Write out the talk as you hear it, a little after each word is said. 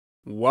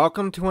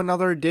Welcome to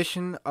another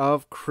edition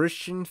of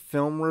Christian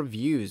Film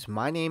Reviews.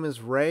 My name is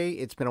Ray.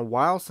 It's been a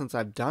while since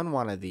I've done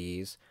one of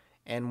these,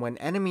 and when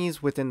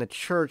enemies within the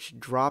church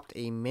dropped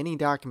a mini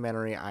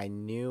documentary, I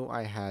knew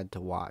I had to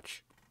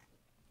watch.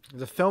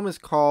 The film is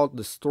called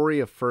The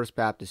Story of First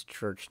Baptist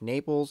Church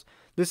Naples.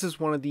 This is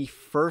one of the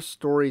first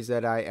stories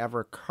that I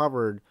ever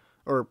covered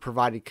or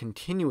provided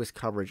continuous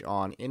coverage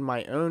on in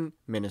my own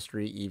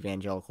ministry,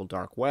 Evangelical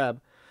Dark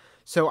Web.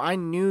 So I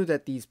knew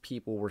that these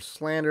people were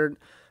slandered,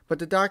 but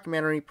the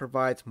documentary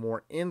provides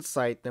more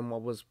insight than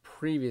what was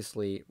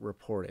previously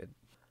reported.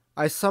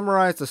 I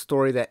summarized the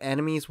story that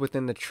enemies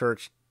within the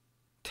church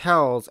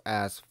tells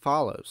as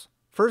follows.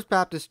 First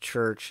Baptist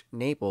Church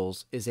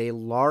Naples is a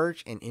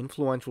large and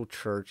influential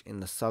church in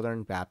the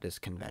Southern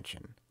Baptist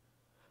Convention.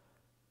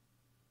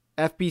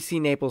 FBC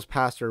Naples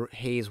pastor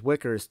Hayes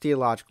Wicker is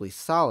theologically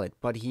solid,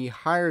 but he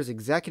hires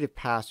executive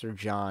pastor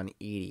John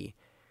Eady.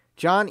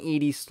 John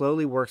Eady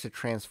slowly works to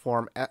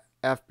transform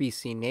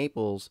FBC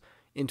Naples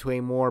into a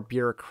more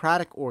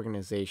bureaucratic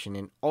organization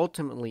and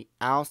ultimately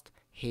oust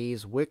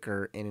Hayes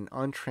Wicker in an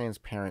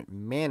untransparent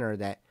manner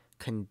that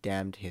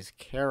condemned his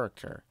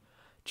character.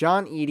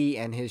 John Eady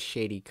and his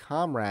shady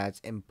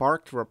comrades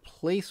embarked to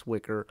replace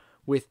Wicker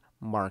with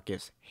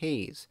Marcus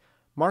Hayes.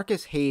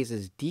 Marcus Hayes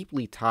is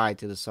deeply tied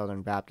to the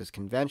Southern Baptist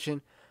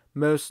Convention,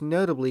 most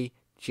notably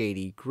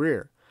J.D.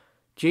 Greer.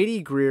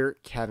 J.D. Greer,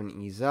 Kevin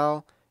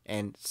Ezell,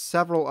 and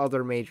several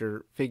other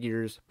major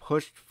figures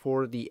pushed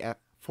for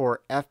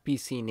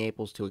FBC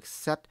Naples to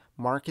accept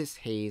Marcus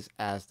Hayes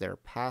as their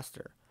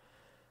pastor.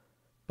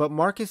 But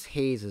Marcus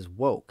Hayes is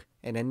woke,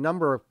 and a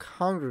number of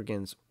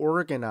congregants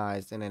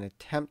organized in an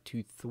attempt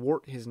to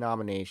thwart his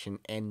nomination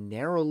and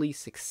narrowly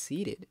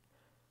succeeded.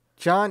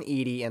 John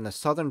Eady and the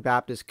Southern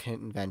Baptist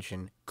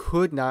Convention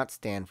could not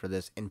stand for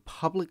this and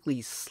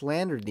publicly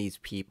slandered these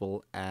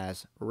people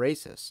as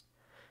racist.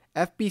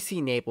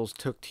 FBC Naples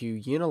took to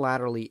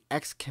unilaterally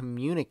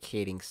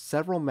excommunicating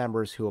several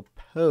members who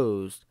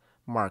opposed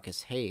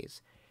Marcus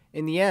Hayes.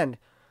 In the end,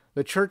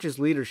 the church's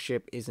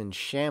leadership is in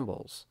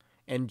shambles,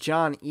 and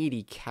John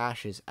Eady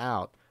cashes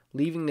out,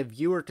 leaving the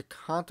viewer to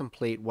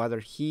contemplate whether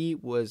he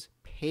was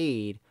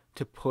paid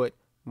to put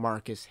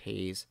Marcus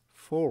Hayes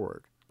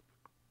forward.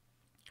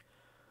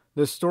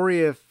 The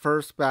story of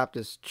First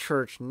Baptist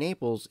Church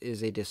Naples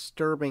is a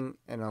disturbing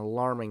and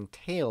alarming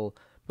tale,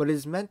 but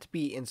is meant to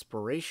be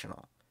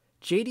inspirational.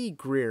 J.D.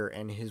 Greer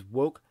and his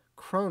woke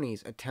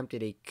cronies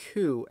attempted a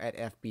coup at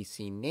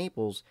FBC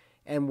Naples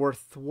and were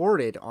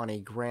thwarted on a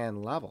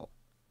grand level.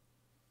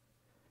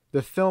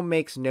 The film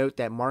makes note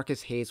that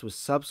Marcus Hayes was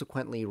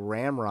subsequently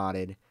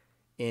ramrodded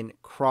in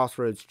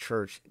Crossroads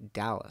Church,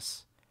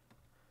 Dallas.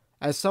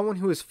 As someone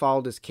who has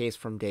followed this case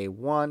from day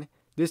one,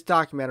 this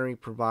documentary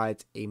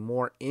provides a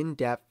more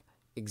in-depth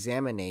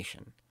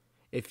examination.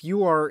 If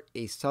you are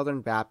a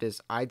Southern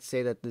Baptist, I'd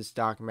say that this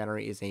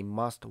documentary is a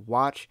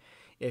must-watch.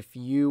 If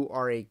you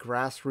are a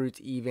grassroots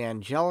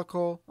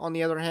evangelical, on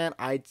the other hand,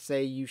 I'd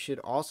say you should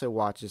also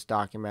watch this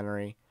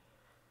documentary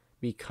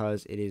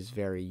because it is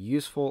very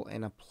useful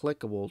and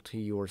applicable to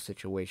your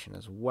situation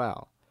as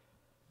well.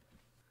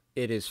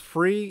 It is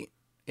free,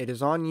 it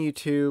is on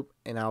YouTube,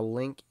 and I'll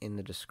link in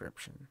the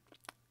description.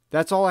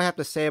 That's all I have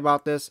to say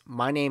about this.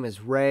 My name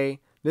is Ray.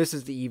 This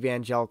is the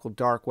Evangelical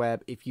Dark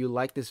Web. If you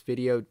like this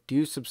video,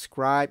 do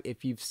subscribe.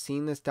 If you've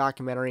seen this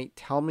documentary,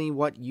 tell me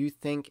what you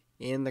think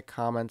in the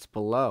comments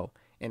below,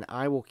 and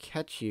I will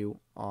catch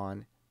you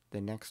on the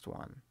next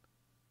one.